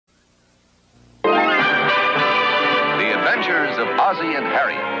Ozzie and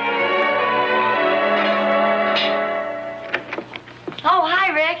Harriet. Oh,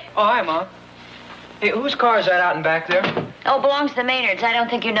 hi, Rick. Oh, hi, Mom. Hey, whose car is that out and back there? Oh, belongs to the Maynards. I don't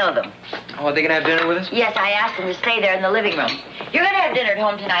think you know them. Oh, are they going to have dinner with us? Yes, I asked them to stay there in the living room. You're going to have dinner at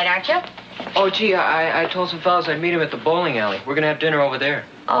home tonight, aren't you? Oh, gee, I told some fellas I'd meet him at the bowling alley. We're going to have dinner over there.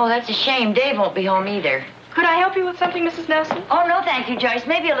 Oh, that's a shame. Dave won't be home either. Could I help you with something, Mrs. Nelson? Oh, no, thank you, Joyce.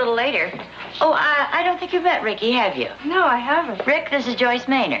 Maybe a little later. Oh, I don't think you've met Ricky, have you? No, I haven't. Rick, this is Joyce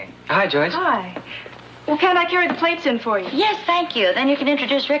Maynard. Hi, Joyce. Hi. Well, can't I carry the plates in for you? Yes, thank you. Then you can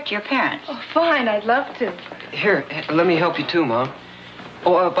introduce Rick to your parents. Oh, fine. I'd love to. Here, let me help you too, Mom.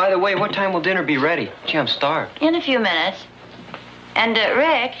 Oh, by the way, what time will dinner be ready? Gee, I'm starved. In a few minutes. And,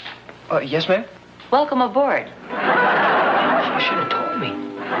 Rick. Yes, ma'am? Welcome aboard. You should have told me.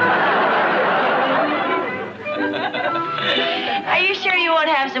 Are you sure you won't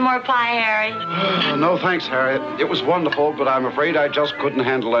have some more pie, Harry? No, thanks, Harriet. It was wonderful, but I'm afraid I just couldn't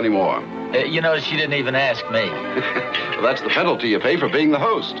handle any more. You know, she didn't even ask me. Well, that's the penalty you pay for being the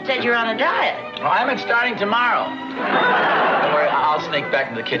host. Said you're on a diet. Well, I'm starting tomorrow. Don't worry, I'll sneak back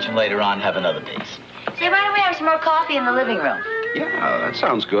into the kitchen later on and have another piece. Say, why don't we have some more coffee in the living room? Yeah, that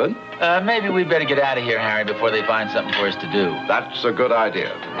sounds good. Maybe we'd better get out of here, Harry, before they find something for us to do. That's a good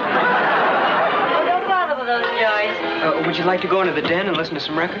idea. Oh, don't bother with those, Joyce. Would you like to go into the den and listen to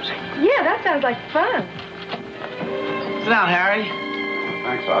some records? Yeah, that sounds like fun. Sit down, Harry.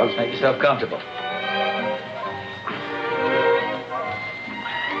 Thanks, Oz. Make yourself comfortable.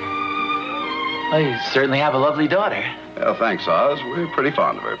 Well, you certainly have a lovely daughter. Well, thanks, Oz. We're pretty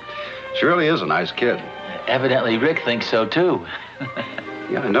fond of her. She really is a nice kid. Evidently, Rick thinks so, too.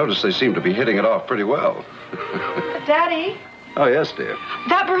 Yeah, I noticed they seem to be hitting it off pretty well. Daddy, Oh, yes, dear.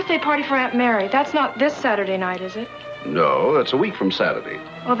 that birthday party for Aunt Mary, that's not this Saturday night, is it? No, that's a week from Saturday.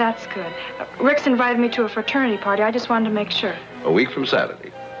 Oh, that's good. Rick's invited me to a fraternity party. I just wanted to make sure. A week from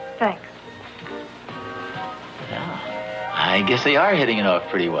Saturday. Thanks. Yeah, I guess they are hitting it off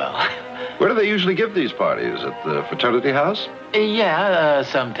pretty well. Where do they usually give these parties? At the fraternity house? Yeah,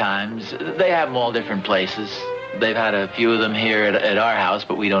 sometimes. They have them all different places. They've had a few of them here at our house,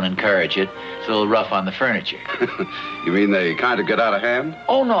 but we don't encourage it. It's a little rough on the furniture. You mean they kind of get out of hand?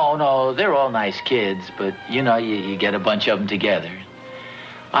 Oh, no. They're all nice kids, but, you know, you get a bunch of them together.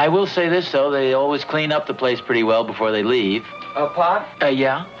 I will say this, though. They always clean up the place pretty well before they leave. Pop?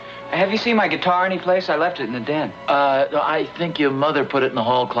 Yeah? Have you seen my guitar anyplace? I left it in the den. I think your mother put it in the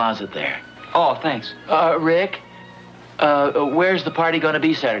hall closet there. Oh, thanks. Rick, where's the party going to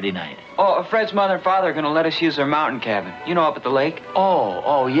be Saturday night? Oh, Fred's mother and father are going to let us use their mountain cabin. You know, up at the lake.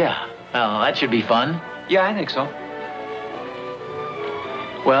 Oh, yeah. Well, that should be fun. Yeah, I think so.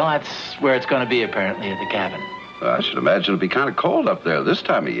 Well, that's where it's going to be, apparently, at the cabin. I should imagine it'd be kind of cold up there this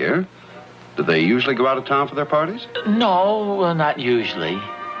time of year. Do they usually go out of town for their parties? No, well, not usually.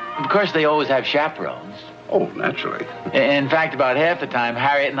 Of course, they always have chaperones. Oh, naturally. In fact, about half the time,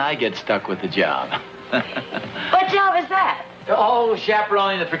 Harriet and I get stuck with the job. What job is that? Oh,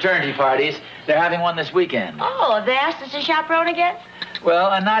 chaperoning the fraternity parties. They're having one this weekend. Oh, have they asked us to chaperone again?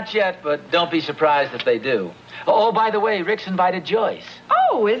 Well, not yet, but don't be surprised if they do. Oh, by the way, Rick's invited Joyce.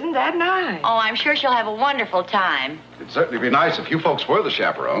 Oh, isn't that nice? Oh, I'm sure she'll have a wonderful time. It'd certainly be nice if you folks were the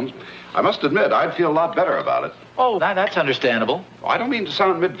chaperones. I must admit, I'd feel a lot better about it. Oh, that's understandable. I don't mean to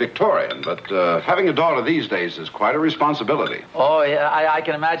sound mid-Victorian, but having a daughter these days is quite a responsibility. Oh, yeah, I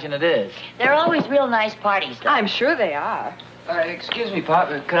can imagine it is. They're always real nice parties, though. I'm sure they are. Excuse me, Pop.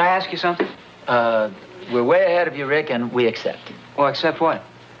 Could I ask you something? We're way ahead of you, Rick, and we accept. Well, except what?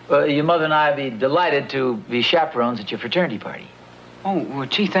 Your mother and I would be delighted to be chaperones at your fraternity party. Oh, well,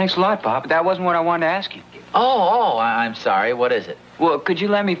 gee, thanks a lot, Pop. That wasn't what I wanted to ask you. Oh, I'm sorry. What is it? Well, could you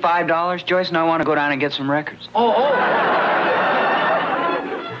lend me $5? Joyce and I want to go down and get some records.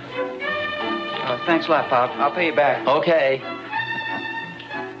 Thanks a lot, Pop. I'll pay you back. Okay.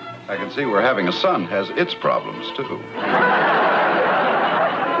 I can see where having a son has its problems, too.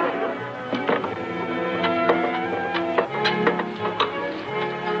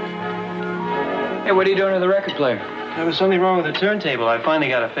 Hey, what are you doing to the record player? There was something wrong with the turntable. I finally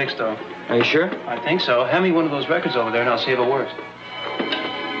got it fixed, though. Are you sure? I think so. Hand me one of those records over there, and I'll see if it works.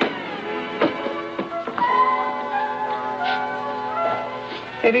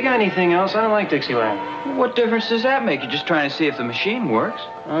 Hey, have you got anything else? I don't like Dixieland. What difference does that make? You're just trying to see if the machine works.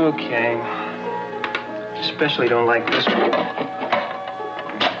 Okay. Especially don't like this one.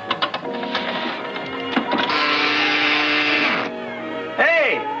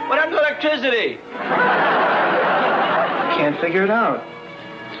 Hey, what happened to electricity? Can't figure it out.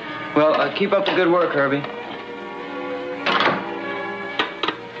 Well, keep up the good work, Herbie.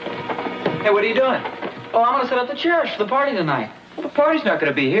 Hey, what are you doing? Oh, I'm going to set up the chairs for the party tonight. Well, the party's not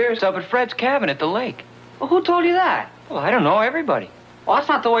going to be here. It's up at Fred's cabin at the lake. Well, who told you that? Well, I don't know. Everybody. Well, that's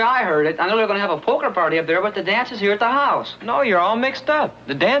not the way I heard it. I know they're going to have a poker party up there, but the dance is here at the house. No, you're all mixed up.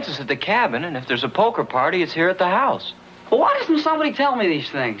 The dance is at the cabin, and if there's a poker party, it's here at the house. Well, why doesn't somebody tell me these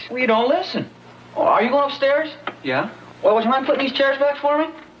things? Well, you don't listen. Oh, are you going upstairs? Yeah? Well, would you mind putting these chairs back for me?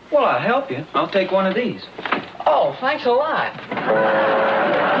 Well, I'll help you. I'll take one of these. Oh, thanks a lot.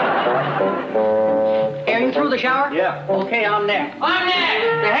 Hey, are you through the shower? Yeah. Okay, I'm next. I'm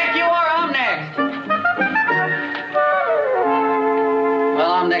next! The heck you are, I'm next.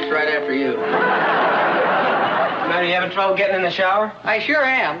 Well, I'm next right after you. Man, are you having trouble getting in the shower? I sure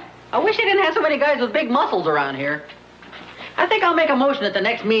am. I wish they didn't have so many guys with big muscles around here. I think I'll make a motion at the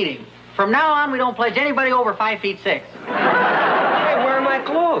next meeting. From now on, we don't pledge anybody over 5'6". Hey, where are my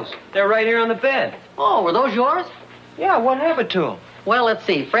clothes? They're right here on the bed. Oh, were those yours? Yeah, what happened to them? Well, let's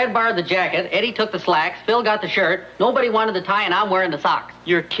see. Fred borrowed the jacket, Eddie took the slacks, Phil got the shirt, nobody wanted the tie, and I'm wearing the socks.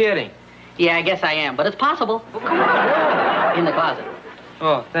 You're kidding. Yeah, I guess I am, but it's possible. Well, come on, where are In the closet. they?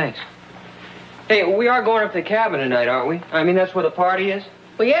 Oh, thanks. Hey, we are going up to the cabin tonight, aren't we? I mean, that's where the party is?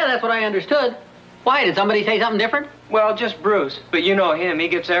 Well, yeah, that's what I understood. Why, did somebody say something different? Well, just Bruce. But you know him. He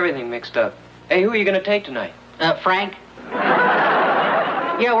gets everything mixed up. Hey, who are you going to take tonight? Frank?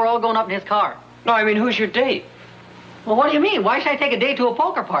 Yeah, we're all going up in his car. No, I mean, who's your date? Well, what do you mean? Why should I take a date to a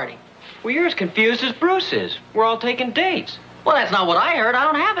poker party? Well, you're as confused as Bruce is. We're all taking dates. Well, that's not what I heard. I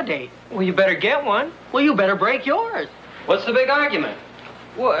don't have a date. Well, you better get one. Well, you better break yours. What's the big argument?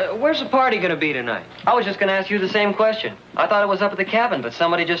 Well, where's the party going to be tonight? I was just going to ask you the same question. I thought it was up at the cabin, but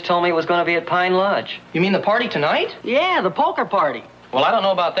somebody just told me it was going to be at Pine Lodge. You mean the party tonight? Yeah, the poker party. Well, I don't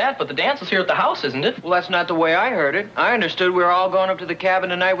know about that, but the dance is here at the house, isn't it? Well, that's not the way I heard it. I understood we were all going up to the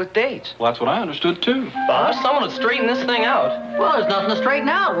cabin tonight with dates. Well, that's what I understood, too. Bob, someone would straighten this thing out. Well, there's nothing to straighten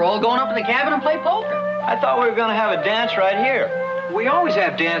out. We're all going up to the cabin and play poker. I thought we were going to have a dance right here. We always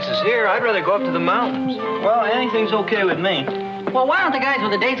have dances here. I'd rather go up to the mountains. Well, anything's okay with me. Well, why don't the guys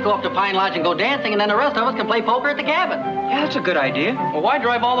with the dates go up to Pine Lodge and go dancing, and then the rest of us can play poker at the cabin? Yeah, that's a good idea. Well, why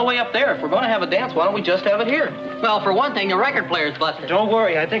drive all the way up there? If we're going to have a dance, why don't we just have it here? Well, for one thing, the record player's busted. Don't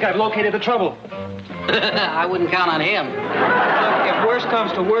worry. I think I've located the trouble. I wouldn't count on him. Look, if worse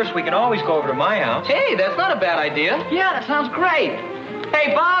comes to worse, we can always go over to my house. Hey, that's not a bad idea. Yeah, that sounds great.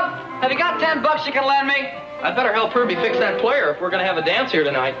 Hey, Bob, have you got $10 you can lend me? I'd better help Herbie fix that player if we're going to have a dance here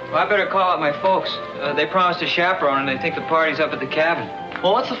tonight. Well, I better call out my folks. They promised a chaperone, and they think the party's up at the cabin.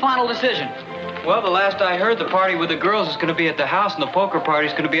 Well, what's the final decision? Well, the last I heard, the party with the girls is going to be at the house, and the poker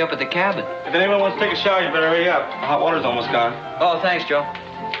party's going to be up at the cabin. If anyone wants to take a shower, you better hurry up. The hot water's almost gone. Oh, thanks, Joe.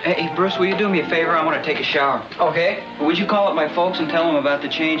 Hey, Bruce, will you do me a favor? I want to take a shower. Okay. Would you call up my folks and tell them about the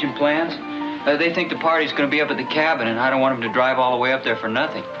change in plans? They think the party's going to be up at the cabin, and I don't want them to drive all the way up there for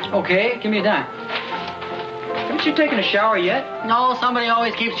nothing. Okay, give me a dime. Haven't you taken a shower yet? No, somebody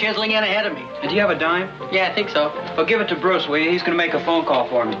always keeps chiseling in ahead of me. And do you have a dime? Yeah, I think so. Well, give it to Bruce, will you? He's going to make a phone call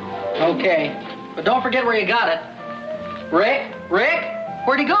for me. Okay. But don't forget where you got it. Rick? Rick?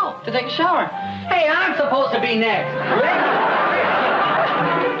 Where'd he go? To take a shower. Hey, I'm supposed to be next. Rick?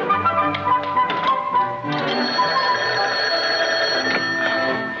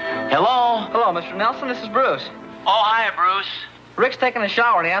 Hello? Hello, Mr. Nelson. This is Bruce. Oh, hi, Bruce. Rick's taking a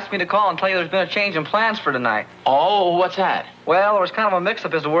shower, and he asked me to call and tell you there's been a change in plans for tonight. Oh, what's that? Well, there was kind of a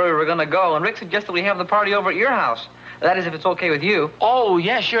mix-up as to where we were going to go, and Rick suggested we have the party over at your house. That is, if it's okay with you. Oh,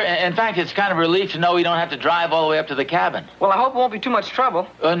 yeah, sure. In fact, it's kind of a relief to know we don't have to drive all the way up to the cabin. Well, I hope it won't be too much trouble.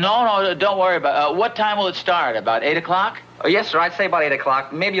 No, don't worry about it. What time will it start? About 8 o'clock? Oh, yes, sir. I'd say about 8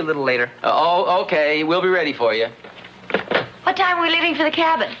 o'clock, maybe a little later. Okay. We'll be ready for you. What time are we leaving for the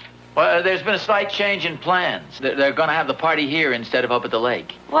cabin? Well, there's been a slight change in plans. They're going to have the party here instead of up at the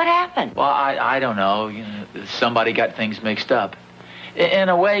lake. What happened? Well, I don't know. You know, somebody got things mixed up. In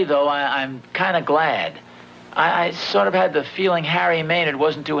a way, though, I'm kind of glad. I sort of had the feeling Harry Maynard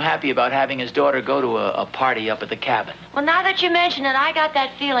wasn't too happy about having his daughter go to a party up at the cabin. Well, now that you mention it, I got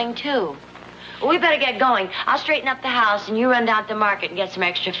that feeling, too. Well, we better get going. I'll straighten up the house, and you run down to the market and get some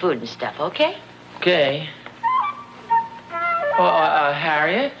extra food and stuff, okay? Okay. Well,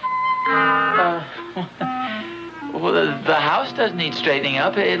 Harriet? Well, the house doesn't need straightening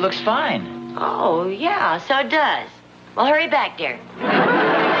up. It looks fine. Oh, yeah, so it does. Well, hurry back, dear.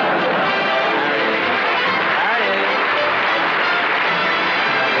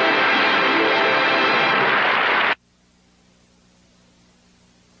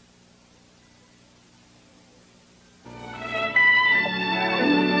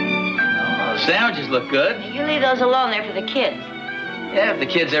 Oh, sandwiches look good. You leave those alone there for the kids. Yeah, if the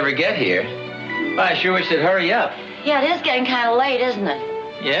kids ever get here. Well, I sure wish they'd hurry up. Yeah, it is getting kind of late, isn't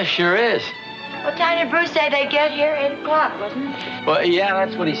it? Yeah, sure is. What time did Bruce say they'd get here? 8 o'clock, wasn't it? Well, yeah,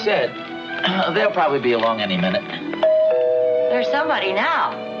 that's what he said. They'll probably be along any minute. There's somebody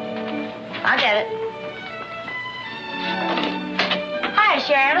now. I'll get it. Hi,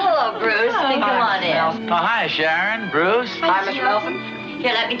 Sharon. Hello, Bruce. Come on in. Oh, hi, Sharon. Bruce. Hi, Mr. Nelson.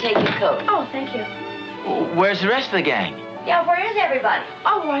 Here, let me take your coat. Oh, thank you. Where's the rest of the gang? Yeah, where is everybody?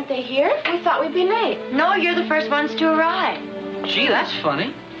 Oh, weren't they here? We thought we'd be late. No, you're the first ones to arrive. Gee, that's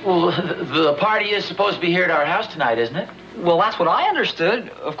funny. Well, the party is supposed to be here at our house tonight, isn't it? Well, that's what I understood.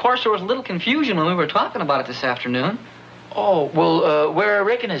 Of course, there was a little confusion when we were talking about it this afternoon. Oh, well, where are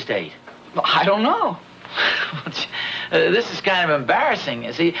Rick and his date? Well, I don't know. This is kind of embarrassing.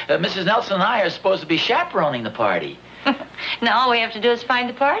 You see, Mrs. Nelson and I are supposed to be chaperoning the party. No, all we have to do is find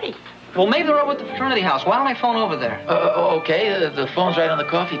the party. Well, maybe they're over at the fraternity house. Why don't I phone over there? Okay, the phone's right on the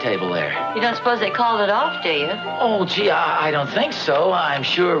coffee table there. You don't suppose they called it off, do you? Oh, gee, I don't think so. I'm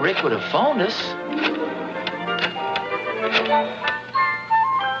sure Rick would have phoned us.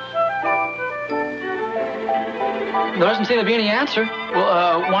 There doesn't seem to be any answer.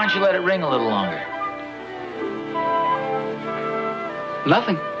 Well, why don't you let it ring a little longer?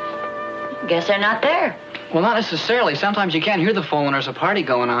 Nothing. Guess they're not there. Well, not necessarily. Sometimes you can't hear the phone when there's a party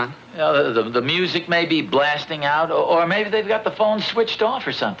going on. You know, the music may be blasting out, or maybe they've got the phone switched off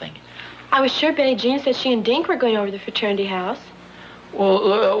or something. I was sure Benny Jean said she and Dink were going over to the fraternity house.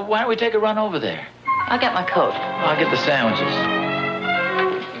 Well, why don't we take a run over there? I'll get my coat. I'll get the sandwiches.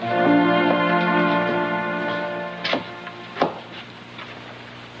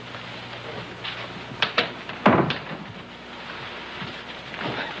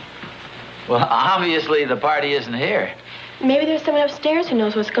 Well, obviously the party isn't here. Maybe there's someone upstairs who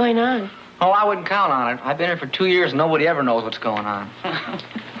knows what's going on. Oh, I wouldn't count on it. I've been here for 2 years and nobody ever knows what's going on.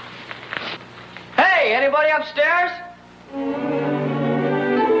 Hey, anybody upstairs?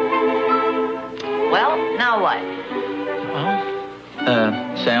 Well, now what?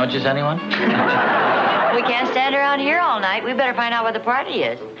 Well, sandwiches, anyone? We can't stand around here all night. We better find out where the party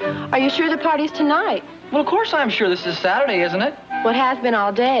is. Are you sure the party's tonight? Well, of course I'm sure. This is Saturday, isn't it? What has been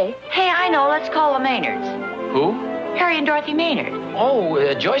all day? Hey, I know. Let's call the Maynards. Who? Harry and Dorothy Maynard.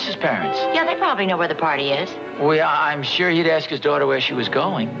 Oh, Joyce's parents. Yeah, they probably know where the party is. Well, I'm sure he'd ask his daughter where she was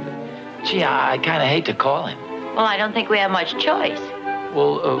going. Gee, I kind of hate to call him. Well, I don't think we have much choice.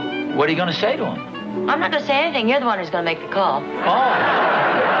 Well, what are you going to say to him? I'm not going to say anything. You're the one who's going to make the call. Oh,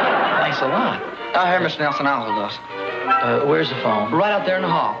 thanks a lot. Here, Mr. Nelson, I'll hold those. Where's the phone? Right out there in the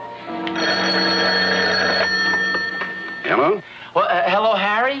hall. Hello? Well, hello,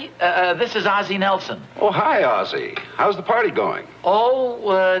 Harry. This is Ozzie Nelson. Oh, hi, Ozzie. How's the party going?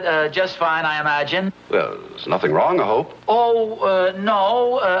 Oh, just fine, I imagine. Well, there's nothing wrong, I hope. Oh,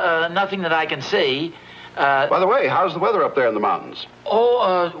 no, nothing that I can see. By the way, how's the weather up there in the mountains?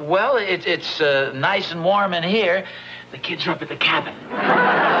 Oh, well, it's nice and warm in here. The kids are up at the cabin.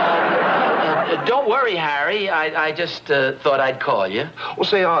 Don't worry, Harry. I just thought I'd call you. Well,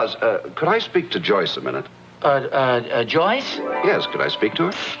 say, Oz, could I speak to Joyce a minute? Joyce? Yes, could I speak to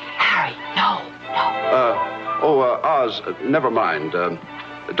her? Harry, no. Oz, never mind.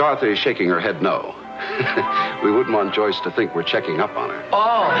 Dorothy is shaking her head no. We wouldn't want Joyce to think we're checking up on her.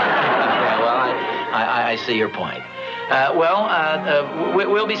 Oh, well, I see your point.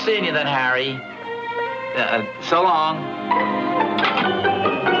 We'll be seeing you then, Harry. So long.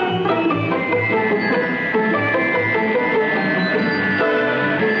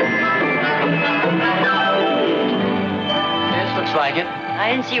 Yes, looks like it.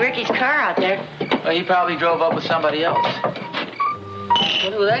 I didn't see Ricky's car out there. Well, he probably drove up with somebody else.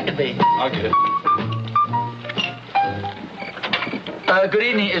 Wonder who that could be. I'll get it. Good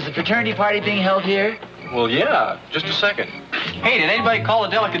evening. Is the fraternity party being held here? Well, yeah. Just a second. Hey, did anybody call the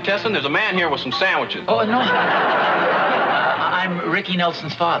delicatessen? There's a man here with some sandwiches. Oh, no. I'm Ricky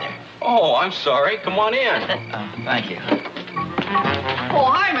Nelson's father. Oh, I'm sorry. Come on in. Thank you. Oh,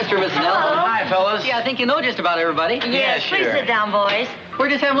 hi, Mr. and Mrs. Nelson. Hi, fellas. Yeah, I think you know just about everybody. Yes, please sure. sit down, boys. We're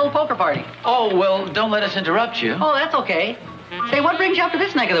just having a little poker party. Oh, well, don't let us interrupt you. Oh, that's okay. Say, what brings you up to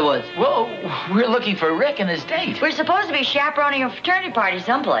this neck of the woods? Well, we're looking for Rick and his date. We're supposed to be chaperoning a fraternity party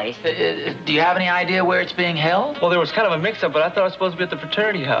someplace. Do you have any idea where it's being held? Well, there was kind of a mix-up, but I thought it was supposed to be at the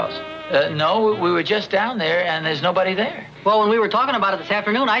fraternity house. No, we were just down there, and there's nobody there. Well, when we were talking about it this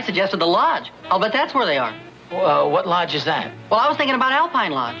afternoon, I suggested the lodge. I'll bet that's where they are. What lodge is that? Well, I was thinking about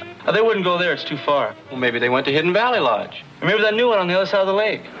Alpine Lodge. They wouldn't go there. It's too far. Well, maybe they went to Hidden Valley Lodge. Remember that new one on the other side of the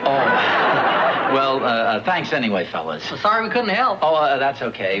lake? Oh. Well, thanks anyway, fellas. So sorry we couldn't help. Oh, that's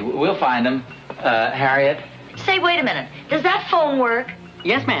okay. We'll find them. Harriet? Say, wait a minute. Does that phone work?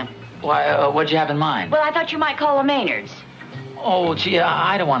 Yes, ma'am. Why, what'd you have in mind? Well, I thought you might call the Maynards. Oh, gee,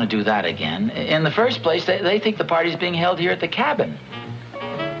 I don't want to do that again. In the first place, they think the party's being held here at the cabin.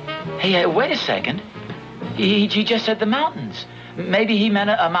 Hey, wait a second. He just said the mountains. Maybe he meant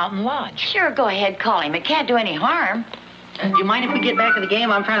a mountain lodge. Sure, go ahead, call him. It can't do any harm. Do you mind if we get back to the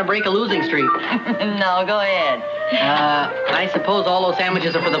game? I'm trying to break a losing streak. No, go ahead. I suppose all those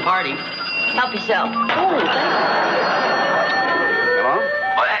sandwiches are for the party. Help yourself. Oh, Hello?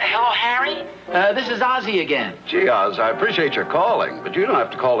 Hello, Harry? This is Ozzie again. Gee, Oz, I appreciate your calling, but you don't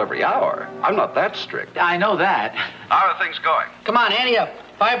have to call every hour. I'm not that strict. I know that. How are things going? come on, ante up.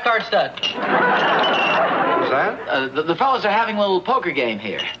 5-card stud. What's that? The fellows are having a little poker game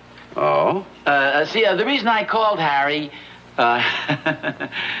here. Oh? See, the reason I called Harry,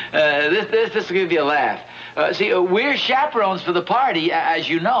 this will give you a laugh. See, we're chaperones for the party, as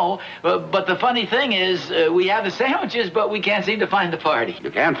you know, but the funny thing is, we have the sandwiches, but we can't seem to find the party.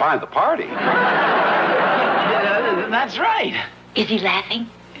 You can't find the party. That's right. Is he laughing?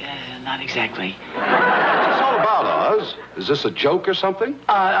 Not exactly. What's this all about, Oz? Is this a joke or something?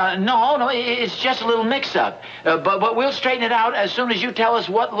 No, it's just a little mix-up. But we'll straighten it out as soon as you tell us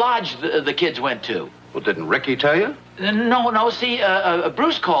what lodge the kids went to. Well, didn't Ricky tell you? No, see,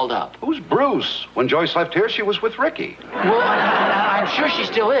 Bruce called up. Who's Bruce? When Joyce left here, she was with Ricky. Well, I'm sure she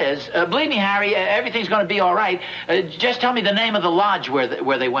still is. Believe me, Harry, everything's going to be all right. Just tell me the name of the lodge where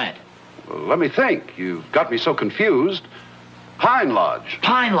they went. Well, let me think. You've got me so confused. Pine Lodge.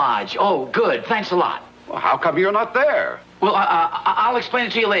 Pine Lodge. Oh, good. Thanks a lot. Well, how come you're not there? Well, I'll explain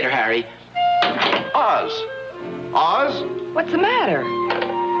it to you later, Harry. Oz. Oz? What's the matter?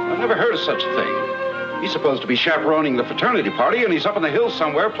 I've never heard of such a thing. He's supposed to be chaperoning the fraternity party, and he's up in the hills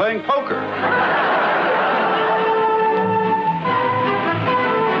somewhere playing poker.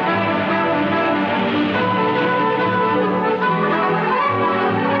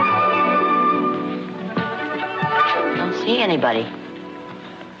 See anybody?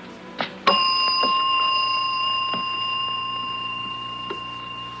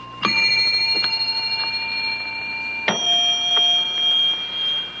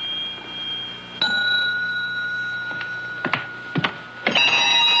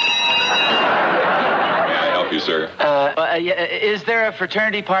 Sir. Is there a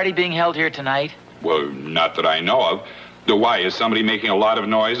fraternity party being held here tonight? Well, not that I know of. Why, is somebody making a lot of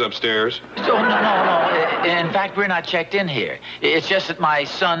noise upstairs? No. In fact, we're not checked in here. It's just that my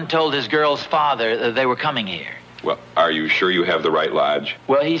son told his girl's father they were coming here. Well, are you sure you have the right lodge?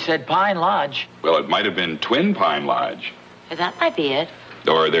 Well, he said Pine Lodge. Well, it might have been Twin Pine Lodge. That might be it.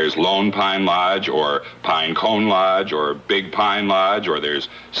 Or there's Lone Pine Lodge, or Pine Cone Lodge, or Big Pine Lodge, or there's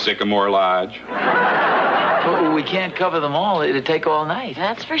Sycamore Lodge. Well, we can't cover them all. It'd take all night.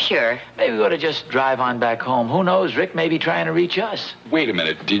 That's for sure. Maybe we ought to just drive on back home. Who knows? Rick may be trying to reach us. Wait a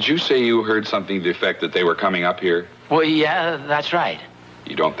minute. Did you say you heard something to the effect that they were coming up here? Well, yeah, that's right.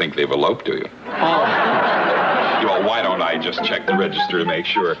 You don't think they've eloped, do you? Oh. Well, why don't I just check the register to make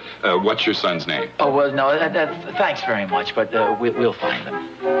sure? What's your son's name? Oh, well, no, thanks very much, but we'll find them.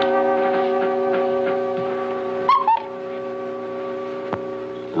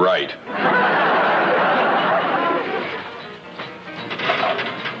 Right.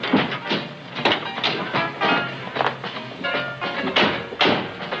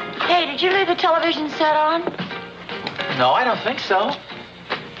 Hey, did you leave the television set on? No, I don't think so.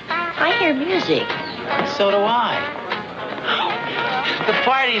 I hear music. So do I. The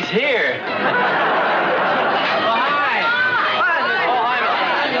party's here. Oh, hi.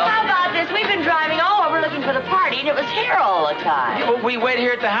 How about this? We've been driving all over looking for the party, and it was here all the time. Yeah, well, we waited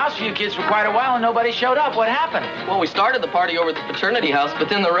here at the house for you kids for quite a while, and nobody showed up. What happened? Well, we started the party over at the fraternity house, but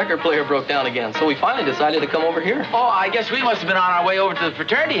then the record player broke down again, so we finally decided to come over here. Oh, I guess we must have been on our way over to the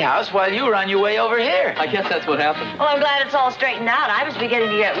fraternity house while you were on your way over here. I guess that's what happened. Well, I'm glad it's all straightened out. I was beginning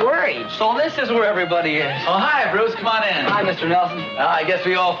to get worried. So this is where everybody is. Oh, hi, Bruce. Come on in. Hi, Mr. Nelson. I guess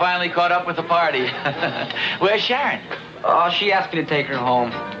we all finally caught up with the party. Where's Sharon? Oh, she asked me to take her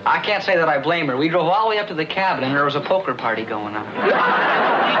home. I can't say that I blame her. We drove all the way up to the cabin, and there was a poker party going on. We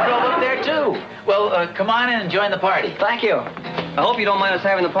drove up there, too. Well, come on in and join the party. Thank you. I hope you don't mind us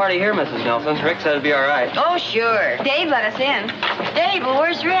having the party here, Mrs. Nelson. Rick said it'd be all right. Oh, sure. Dave let us in. Dave, well,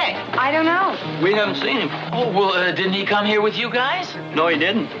 where's Rick? I don't know. We haven't seen him. Oh, well, didn't he come here with you guys? No, he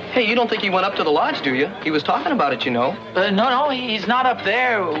didn't. Hey, you don't think he went up to the lodge, do you? He was talking about it, you know. No, he's not up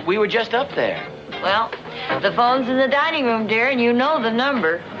there. We were just up there. Well, the phone's in the dining room, dear, and you know the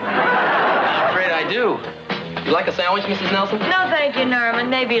number. I'm afraid I do. You like a sandwich, Mrs. Nelson? No, thank you, Norman.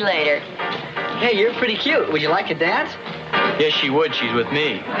 Maybe later. Hey, you're pretty cute. Would you like to dance? Yes, she would. She's with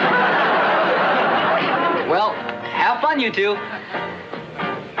me. Well, have fun, you two.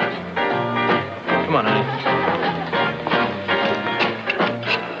 Come on, honey.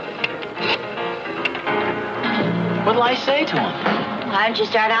 What'll I say to him? Why don't you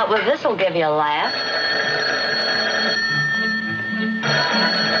start out with this'll give you a laugh?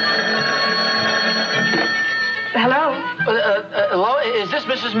 Hello? Hello? Is this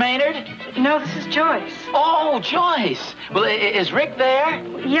Mrs. Maynard? No, this is Joyce. Oh, Joyce. Well, is Rick there?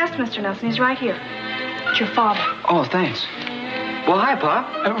 Yes, Mr. Nelson, he's right here. It's your father. Oh, thanks. Well, hi,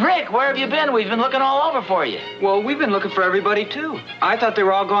 Pop. Rick, where have you been? We've been looking all over for you. Well, we've been looking for everybody, too. I thought they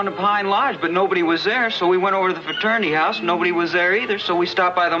were all going to Pine Lodge, but nobody was there, so we went over to the fraternity house. Nobody was there either, so we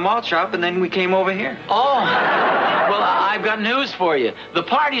stopped by the malt shop, and then we came over here. Oh, well, I've got news for you. The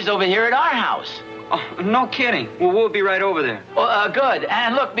party's over here at our house. Oh, no kidding. Well, we'll be right over there. Good.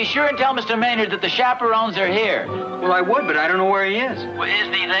 And look, be sure and tell Mr. Maynard that the chaperones are here. Well, I would, but I don't know where he is. Well,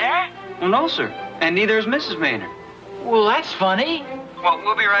 isn't he there? Well, no, sir. And neither is Mrs. Maynard. Well, that's funny. Well,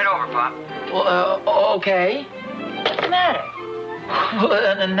 we'll be right over, Pop. Well, okay. What's the matter?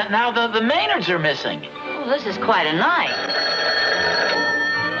 Well, now the Maynards are missing. Oh, this is quite a night.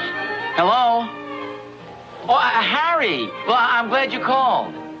 Hello? Oh, Harry. Well, I'm glad you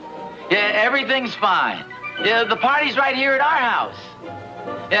called. Yeah, everything's fine. Yeah, the party's right here at our house.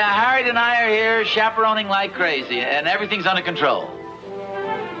 Yeah, Harriet and I are here chaperoning like crazy, and everything's under control.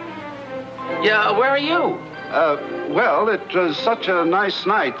 Yeah, where are you? Well, it was such a nice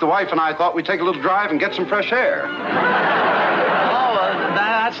night. The wife and I thought we'd take a little drive and get some fresh air.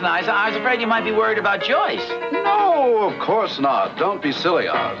 That's nice. I was afraid you might be worried about Joyce. No, of course not. Don't be silly,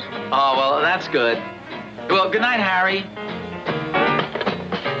 Oz. Oh, well, that's good. Well, good night, Harry.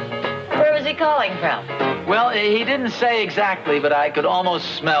 Where was he calling from? Well, he didn't say exactly, but I could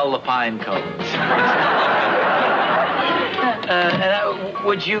almost smell the pine cones.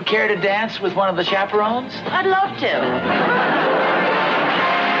 Would you care to dance with one of the chaperones? I'd love to.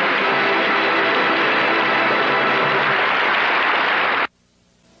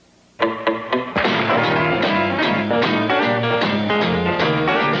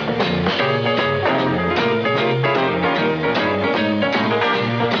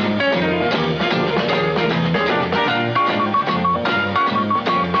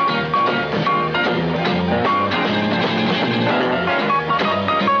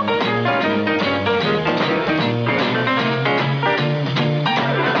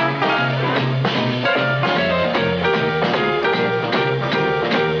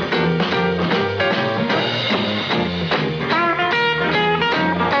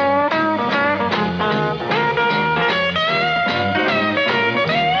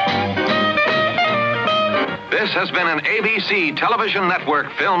 This has been an ABC Television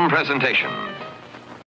Network film presentation.